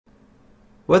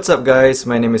What's up guys,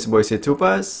 my name is Boise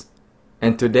Tupas,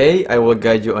 and today I will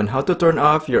guide you on how to turn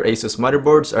off your ASUS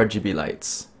Motherboard's RGB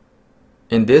lights.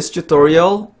 In this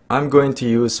tutorial, I'm going to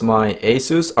use my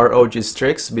ASUS ROG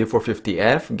STRIX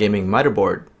B450-F gaming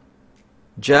motherboard.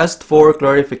 Just for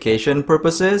clarification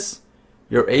purposes,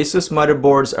 your ASUS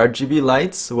Motherboard's RGB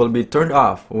lights will be turned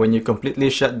off when you completely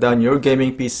shut down your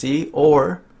gaming PC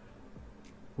or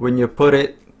when you put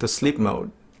it to sleep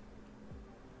mode.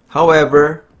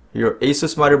 However, your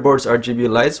ASUS Motherboard's RGB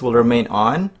lights will remain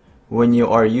on when you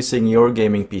are using your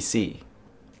gaming PC.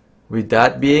 With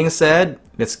that being said,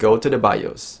 let's go to the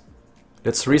BIOS.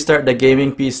 Let's restart the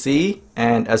gaming PC,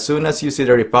 and as soon as you see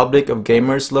the Republic of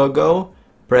Gamers logo,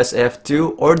 press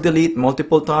F2 or delete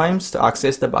multiple times to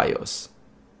access the BIOS.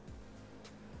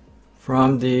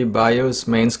 From the BIOS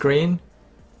main screen,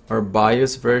 our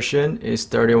BIOS version is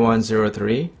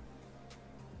 3103.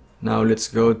 Now let's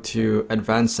go to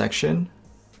Advanced section.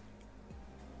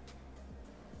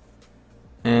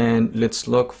 And let's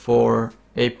look for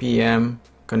APM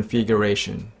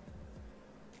configuration.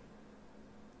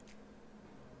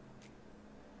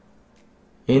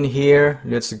 In here,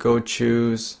 let's go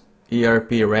choose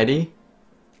ErP Ready.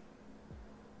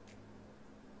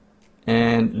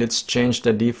 And let's change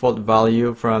the default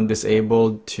value from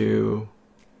disabled to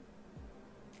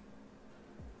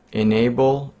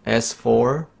enable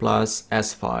S4 plus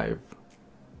S5.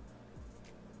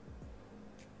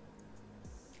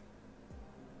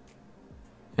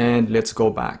 And let's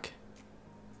go back.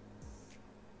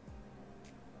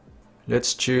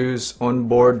 Let's choose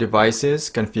onboard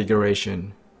devices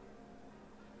configuration.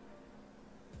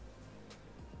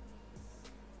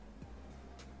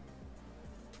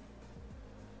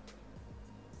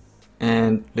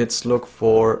 And let's look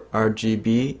for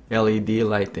RGB LED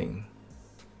lighting.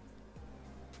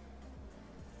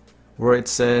 Where it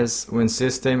says when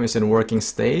system is in working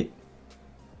state,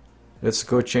 let's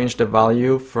go change the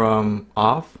value from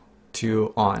off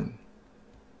to on.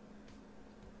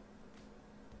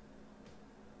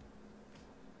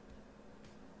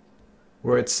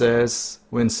 Where it says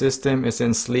when system is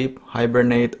in sleep,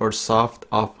 hibernate, or soft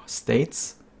off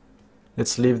states,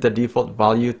 let's leave the default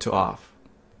value to off.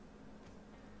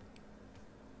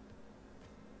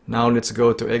 Now let's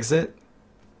go to exit.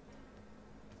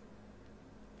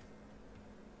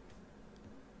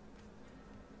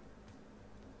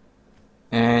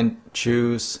 And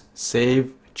choose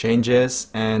Save Changes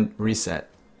and Reset.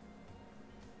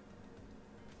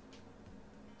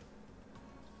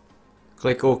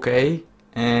 Click OK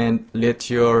and let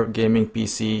your gaming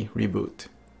PC reboot.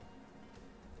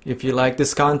 If you like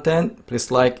this content,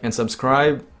 please like and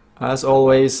subscribe. As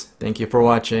always, thank you for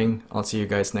watching. I'll see you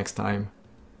guys next time.